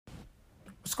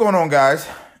going on, guys?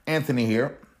 Anthony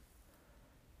here.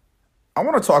 I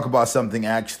want to talk about something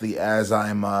actually as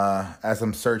I'm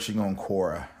searching on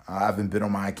Quora. I haven't been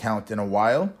on my account in a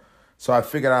while, so I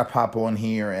figured I'd pop on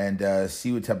here and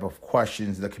see what type of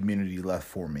questions the community left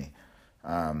for me.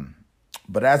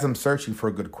 But as I'm searching for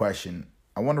a good question,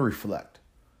 I want to reflect.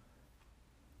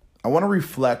 I want to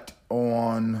reflect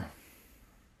on,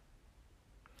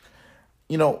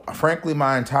 frankly,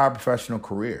 my entire professional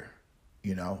career.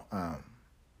 You know,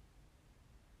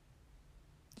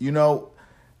 you know,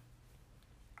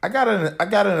 I got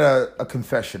a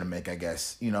confession to make, I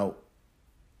guess.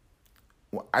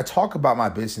 I talk about my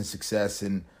business success,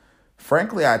 and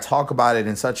frankly, I talk about it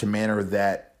in such a manner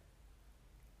that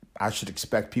I should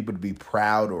expect people to be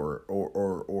proud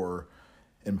or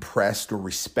impressed or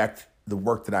respect the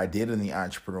work that I did in the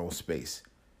entrepreneurial space.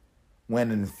 When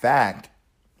in fact,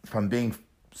 if I'm being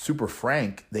super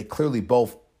frank, they clearly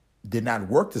both did not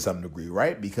work to some degree,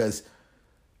 right? Because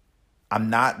I'm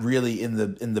not really in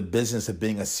the business of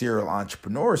being a serial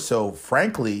entrepreneur. So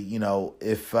frankly,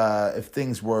 if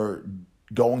things were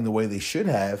going the way they should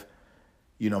have,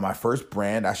 my first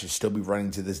brand I should still be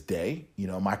running to this day.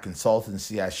 My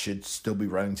consultancy I should still be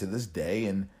running to this day,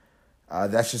 and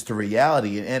that's just the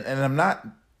reality. And I'm not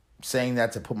saying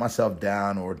that to put myself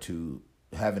down or to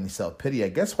have any self-pity. I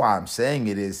guess why I'm saying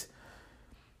it is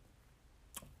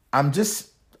I'm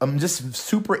just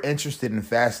super interested and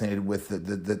fascinated with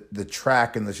the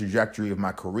track and the trajectory of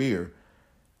my career.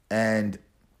 And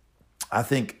I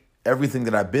think everything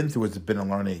that I've been through has been a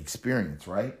learning experience,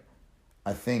 right?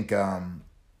 I think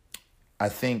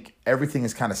everything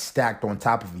is kind of stacked on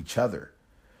top of each other.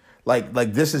 Like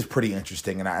this is pretty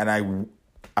interesting, and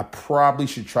I probably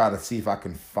should try to see if I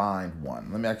can find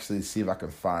one. Let me actually see if I can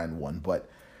find one. But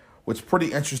what's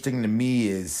pretty interesting to me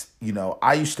is,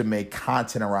 I used to make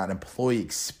content around employee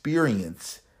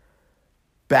experience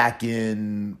back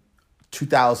in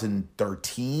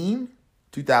 2013,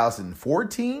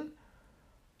 2014.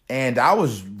 And I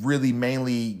was really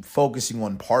mainly focusing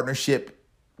on partnership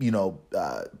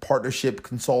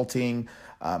consulting.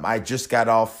 I just got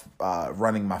off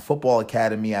running my football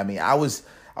academy. I mean, I was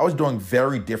doing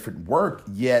very different work,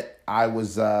 yet I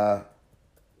was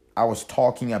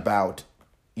talking about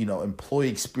employee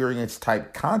experience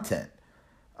type content,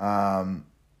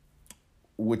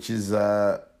 which is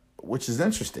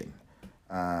interesting.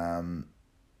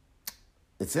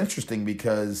 It's interesting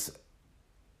because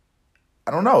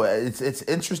I don't know. It's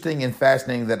interesting and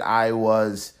fascinating that I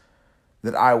was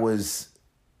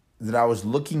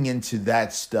looking into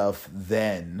that stuff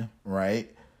then,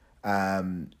 right?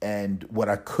 And what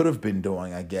I could have been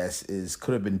doing, I guess,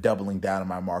 could have been doubling down on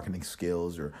my marketing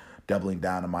skills or doubling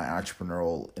down on my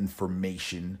entrepreneurial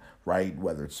information, right?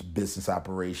 Whether it's business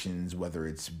operations, whether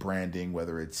it's branding,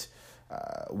 whether it's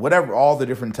whatever, all the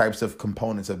different types of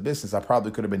components of business, I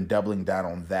probably could have been doubling down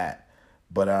on that.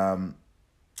 But I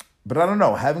don't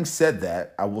know. Having said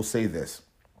that, I will say this.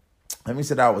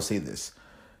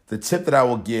 The tip that I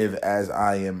will give as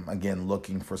I am, again,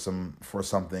 looking for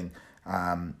something,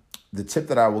 the tip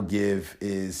that I will give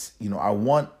is, I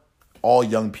want all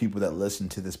young people that listen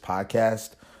to this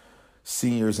podcast,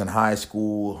 seniors in high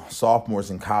school,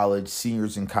 sophomores in college,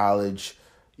 seniors in college,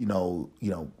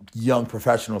 young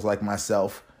professionals like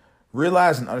myself,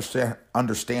 realize and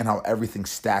understand how everything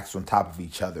stacks on top of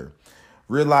each other.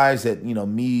 Realize that,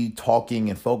 me talking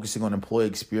and focusing on employee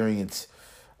experience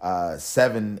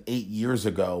 7-8 years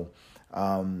ago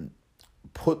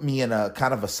put me in a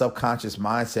kind of a subconscious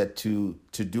mindset to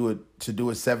do it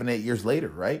 7-8 years later,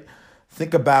 right?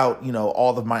 Think about,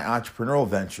 all of my entrepreneurial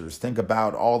ventures. Think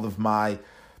about all of my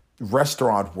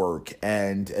restaurant work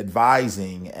and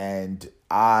advising and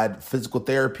odd physical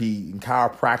therapy and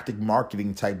chiropractic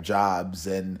marketing type jobs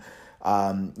and,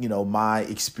 my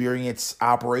experience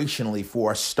operationally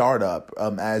for a startup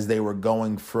as they were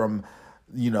going from,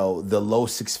 the low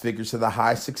six figures to the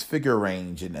high six figure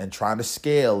range and trying to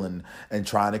scale and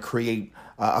trying to create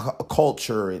a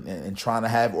culture and trying to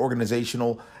have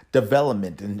organizational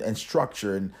development and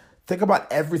structure. And think about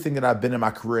everything that I've been in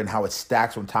my career and how it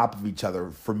stacks on top of each other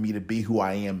for me to be who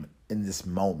I am in this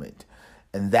moment.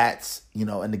 And that's,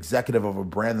 an executive of a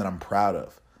brand that I'm proud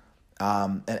of.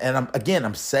 I'm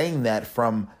saying that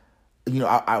from,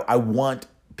 I want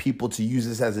people to use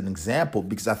this as an example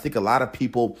because I think a lot of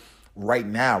people right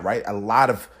now, right, a lot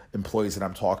of employees that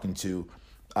I'm talking to,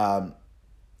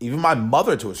 even my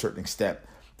mother to a certain extent,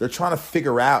 they're trying to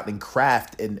figure out and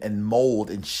craft and mold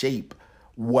and shape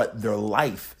what their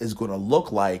life is going to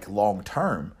look like long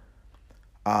term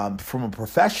from a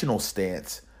professional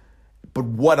stance. But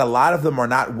what a lot of them are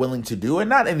not willing to do, and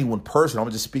not any one person,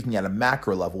 I'm just speaking at a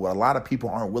macro level, what a lot of people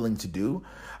aren't willing to do,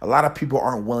 a lot of people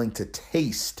aren't willing to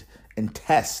taste and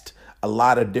test a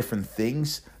lot of different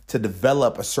things to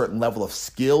develop a certain level of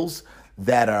skills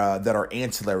that are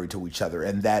ancillary to each other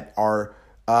and that are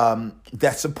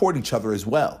that support each other as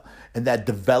well, and that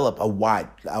develops a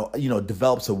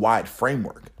wide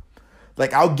framework.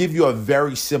 Like, I'll give you a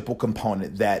very simple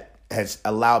component that has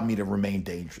allowed me to remain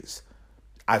dangerous.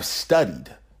 I've studied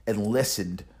and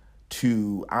listened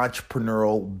to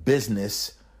entrepreneurial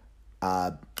business,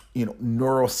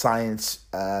 neuroscience,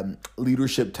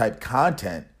 leadership type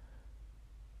content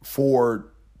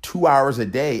for 2 hours a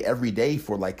day, every day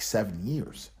for like 7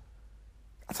 years.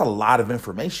 That's a lot of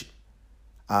information.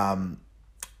 And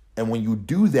when you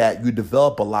do that, you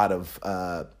develop a lot of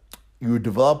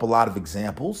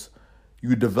examples,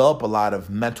 you develop a lot of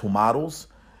mental models,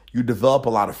 you develop a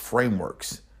lot of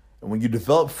frameworks. And when you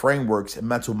develop frameworks and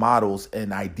mental models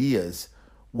and ideas,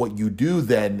 what you do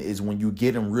then is when you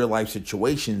get in real life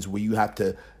situations where you have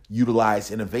to utilize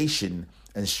innovation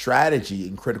and strategy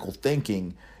and critical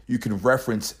thinking, you can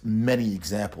reference many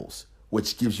examples,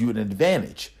 which gives you an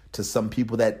advantage to some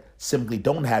people that simply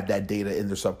don't have that data in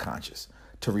their subconscious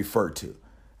to refer to.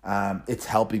 It's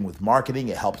helping with marketing.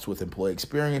 It helps with employee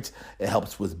experience. It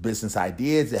helps with business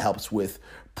ideas. It helps with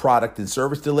product and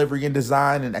service delivery and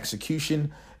design and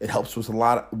execution. It helps with a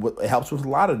lot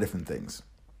of different things.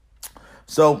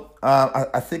 So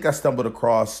I think I stumbled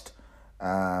across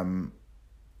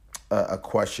a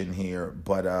question here,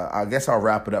 but I guess I'll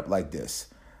wrap it up like this.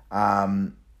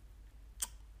 At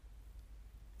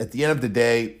the end of the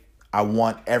day, I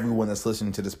want everyone that's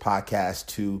listening to this podcast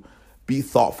to be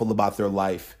thoughtful about their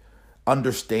life,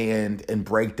 understand and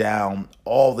break down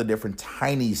all the different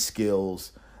tiny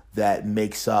skills that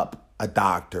makes up a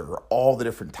doctor, all the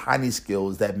different tiny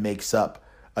skills that makes up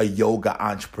a yoga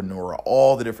entrepreneur,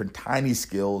 all the different tiny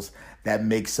skills that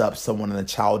makes up someone in the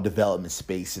child development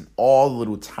space, and all the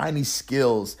little tiny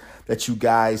skills that you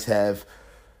guys have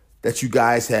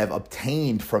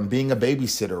obtained from being a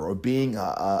babysitter or being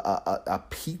a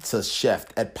pizza chef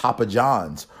at Papa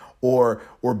John's, or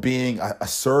being a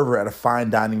server at a fine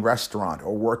dining restaurant,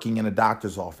 or working in a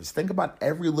doctor's office. Think about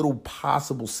every little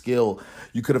possible skill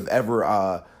you could have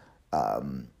ever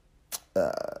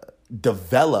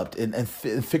developed, and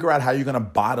figure out how you're going to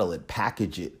bottle it,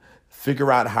 package it,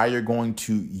 figure out how you're going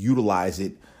to utilize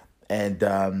it, and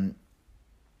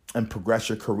progress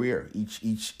your career.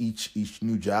 Each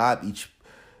new job,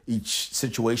 each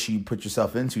situation you put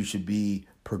yourself into should be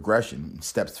progression,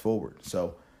 steps forward.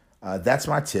 So that's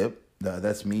my tip.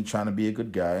 That's me trying to be a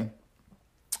good guy.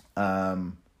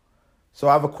 So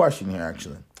I have a question here,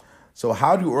 actually. So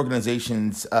how do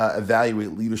organizations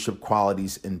evaluate leadership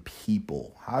qualities in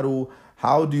people? How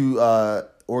do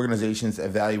organizations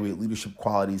evaluate leadership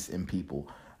qualities in people?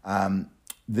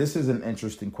 This is an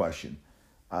interesting question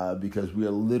because we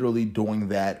are literally doing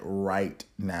that right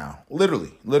now.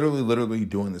 Literally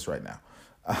doing this right now.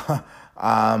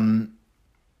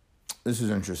 This is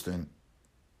interesting.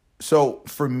 So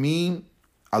for me,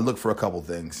 I look for a couple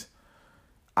things.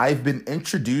 I've been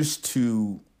introduced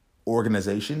to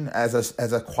organization as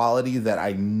a quality that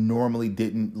I normally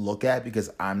didn't look at because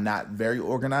I'm not very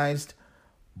organized.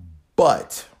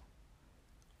 But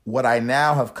what I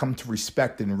now have come to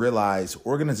respect and realize,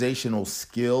 organizational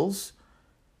skills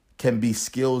can be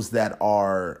skills that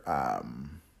are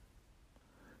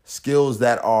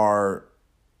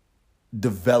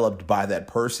developed by that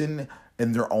person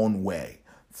in their own way.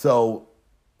 So,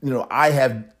 I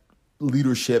have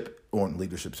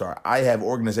I have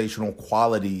organizational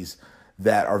qualities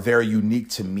that are very unique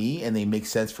to me and they make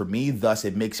sense for me. Thus,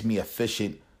 it makes me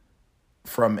efficient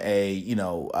from from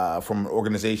an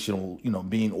organizational,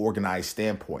 being organized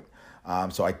standpoint.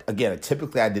 So I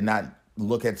did not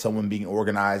look at someone being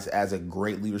organized as a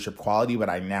great leadership quality, but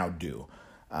I now do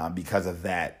because of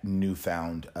that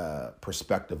newfound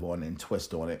perspective on it and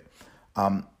twist on it.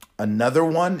 Another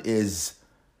one is,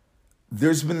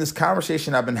 there's been this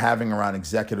conversation I've been having around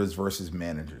executives versus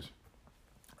managers.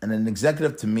 And an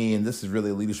executive to me, and this is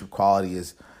really a leadership quality,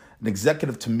 is an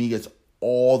executive to me is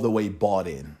all the way bought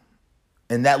in.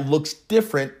 And that looks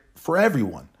different for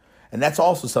everyone. And that's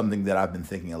also something that I've been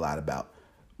thinking a lot about.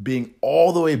 Being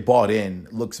all the way bought in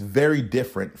looks very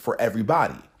different for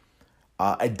everybody.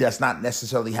 It does not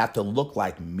necessarily have to look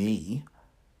like me,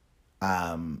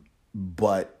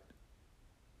 but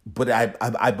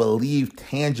I believe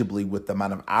tangibly with the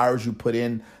amount of hours you put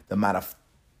in, the amount of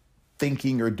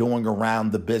thinking you're doing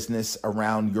around the business,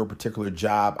 around your particular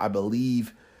job, I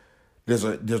believe there's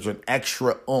an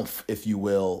extra oomph, if you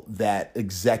will, that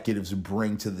executives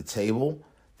bring to the table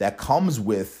that comes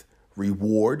with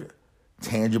reward,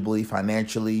 tangibly,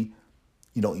 financially,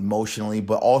 emotionally,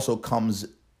 but also comes,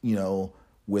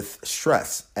 with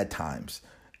stress at times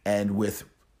and with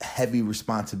heavy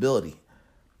responsibility.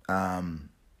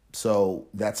 So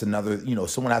that's another,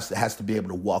 someone has to be able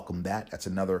to welcome that. That's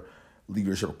another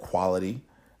leadership quality.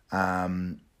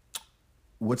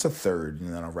 What's a third?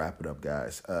 And then I'll wrap it up,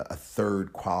 guys. A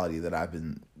third quality that I've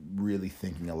been really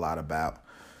thinking a lot about.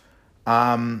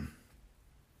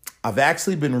 I've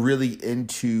actually been really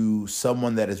into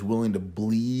someone that is willing to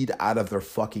bleed out of their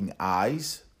fucking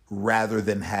eyes rather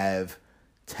than have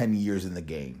 10 years in the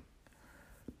game.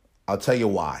 I'll tell you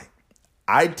why.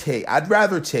 I'd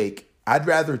rather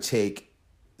take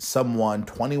someone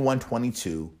 21,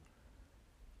 22,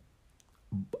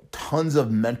 tons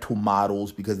of mental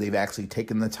models because they've actually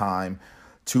taken the time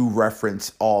to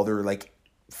reference all their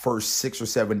first 6 or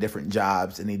 7 different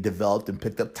jobs, and they developed and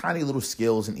picked up tiny little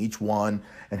skills in each one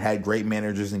and had great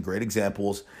managers and great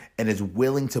examples, and is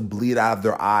willing to bleed out of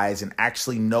their eyes and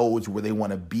actually knows where they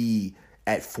want to be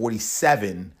at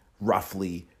 47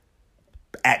 roughly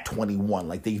at 21.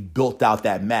 They've built out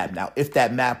that map. Now, if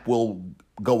that map will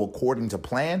go according to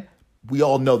plan, we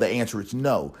all know the answer is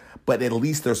no, but at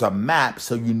least there's a map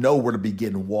so you know where to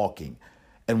begin walking.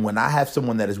 And when I have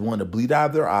someone that is willing to bleed out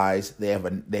of their eyes, they have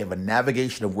a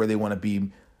navigation of where they want to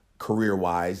be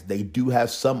career-wise. They do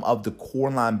have some of the core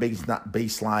line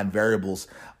baseline variables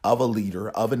of a leader,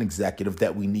 of an executive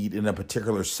that we need in a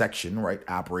particular section, right?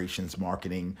 Operations,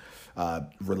 marketing,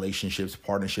 relationships,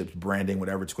 partnerships, branding,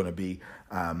 whatever it's going to be.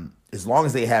 As long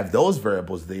as they have those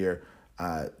variables there,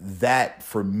 that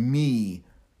for me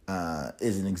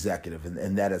is an executive,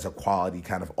 and that is a quality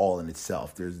kind of all in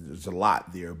itself. There's a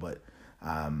lot there, but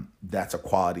that's a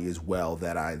quality as well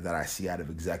that I see out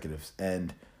of executives.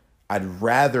 And I'd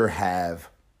rather have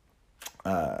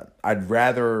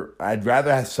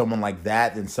someone like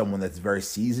that than someone that's very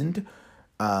seasoned,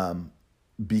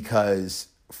 because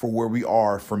for where we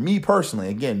are, for me personally,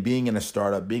 again, being in a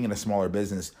startup, being in a smaller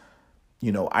business,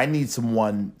 I need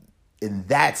someone in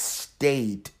that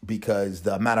state, because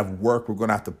the amount of work we're going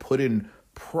to have to put in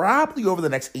probably over the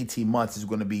next 18 months is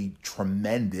going to be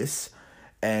tremendous.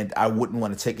 And I wouldn't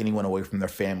want to take anyone away from their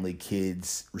family,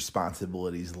 kids,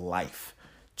 responsibilities, life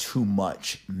too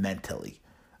much mentally.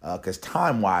 Because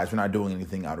time-wise, we're not doing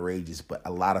anything outrageous, but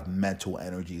a lot of mental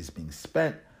energy is being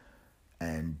spent,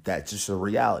 and that's just a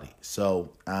reality.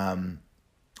 So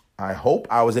I hope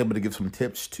I was able to give some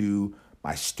tips to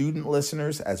my student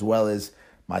listeners, as well as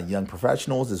my young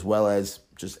professionals, as well as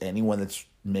just anyone that's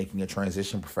making a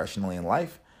transition professionally in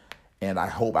life. And I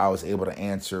hope I was able to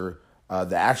answer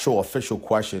the actual official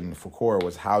question for Quora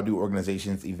was, how do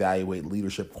organizations evaluate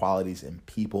leadership qualities in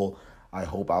people? I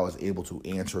hope I was able to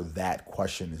answer that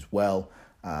question as well.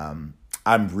 I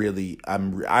want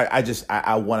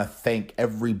to thank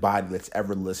everybody that's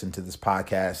ever listened to this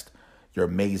podcast. You're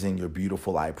amazing. You're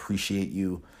beautiful. I appreciate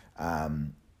you. I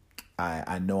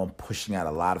know I'm pushing out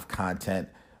a lot of content,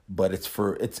 but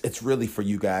it's really for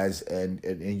you guys, and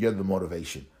you're the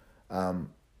motivation. And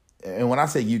when I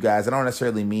say you guys, I don't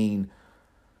necessarily mean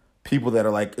people that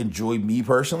are enjoy me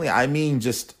personally. I mean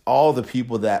just all the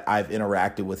people that I've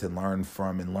interacted with and learned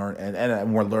from, and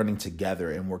we're learning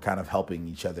together, and we're kind of helping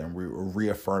each other, and we're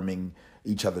reaffirming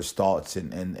each other's thoughts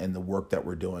and the work that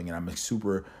we're doing. And I'm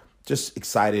super just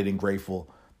excited and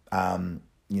grateful. I don't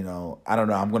know,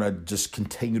 I'm going to just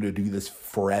continue to do this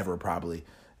forever probably.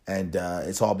 And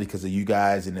it's all because of you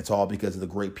guys, and it's all because of the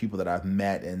great people that I've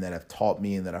met and that have taught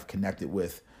me and that I've connected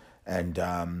with. And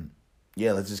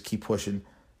let's just keep pushing.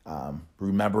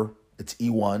 Remember, it's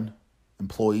E1,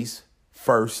 employees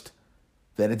first,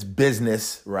 then it's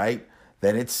business, right?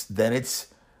 Then it's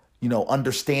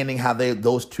understanding how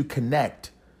those two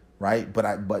connect, right?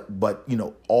 But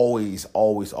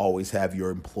always have your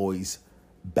employees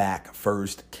back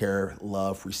first. Care,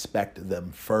 love, respect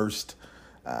them first.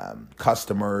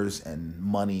 Customers and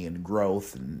money and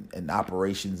growth and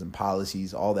operations and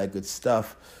policies, all that good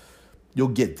stuff. You'll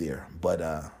get there, but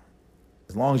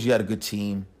as long as you got a good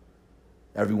team,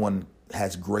 everyone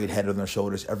has great head on their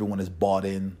shoulders, everyone is bought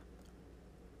in,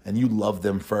 and you love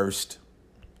them first,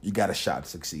 you got a shot to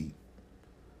succeed.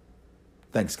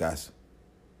 Thanks, guys.